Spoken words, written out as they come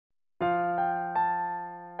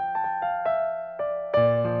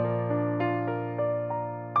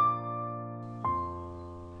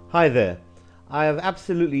Hi there. I have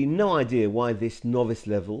absolutely no idea why this novice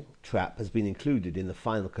level trap has been included in the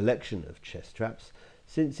final collection of chess traps,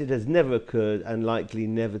 since it has never occurred and likely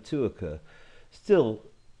never to occur. Still,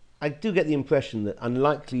 I do get the impression that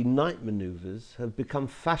unlikely knight maneuvers have become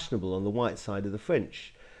fashionable on the white side of the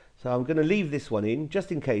French. So I'm going to leave this one in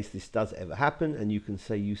just in case this does ever happen and you can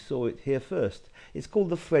say you saw it here first. It's called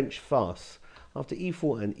the French farce. After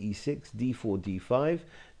e4 and e6, d4, d5,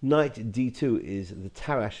 knight d2 is the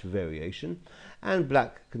Tarrasch variation, and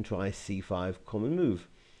black can try c5 common move.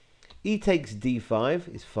 E takes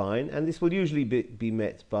d5 is fine, and this will usually be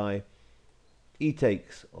met by e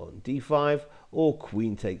takes on d5 or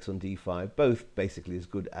queen takes on d5, both basically as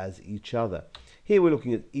good as each other. Here we're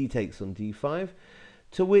looking at e takes on d5,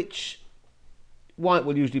 to which white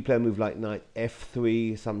will usually play a move like knight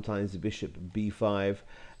f3, sometimes the bishop b5,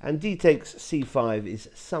 and d takes c5 is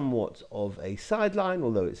somewhat of a sideline,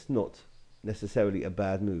 although it's not necessarily a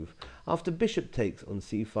bad move. After bishop takes on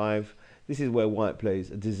c5, this is where white plays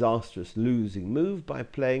a disastrous losing move by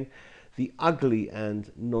playing the ugly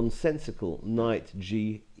and nonsensical knight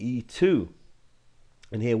g e2.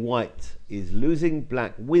 And here white is losing,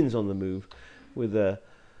 black wins on the move with a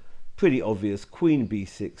pretty obvious queen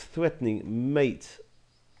b6 threatening mate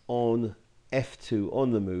on f2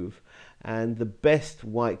 on the move, and the best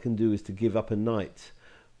white can do is to give up a knight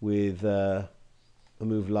with a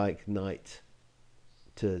move like knight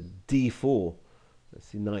to d4. Let's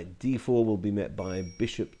see, knight d4 will be met by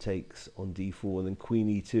bishop takes on d4, and then queen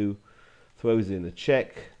e2 throws in a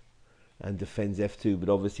check and defends f2, but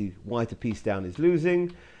obviously white a piece down is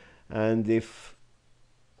losing, and if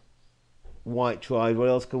white tried, what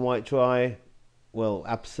else can white try? Well,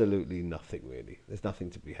 absolutely nothing really. There's nothing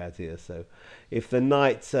to be had here. So if the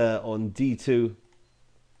knight on d2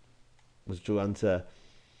 was drawn to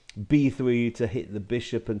b3 to hit the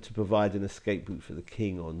bishop and to provide an escape route for the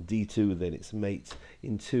king on d2, then it's mate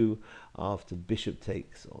in 2 after bishop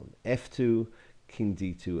takes on f2, king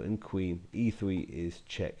d2, and queen e3 is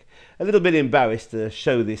check. A little bit embarrassed to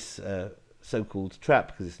show this so-called trap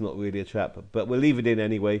because it's not really a trap, but we'll leave it in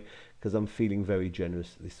anyway because I'm feeling very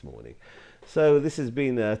generous this morning. So this has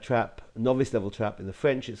been a trap, novice level trap in the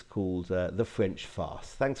French. It's called the French farce.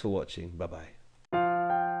 Thanks for watching. Bye bye.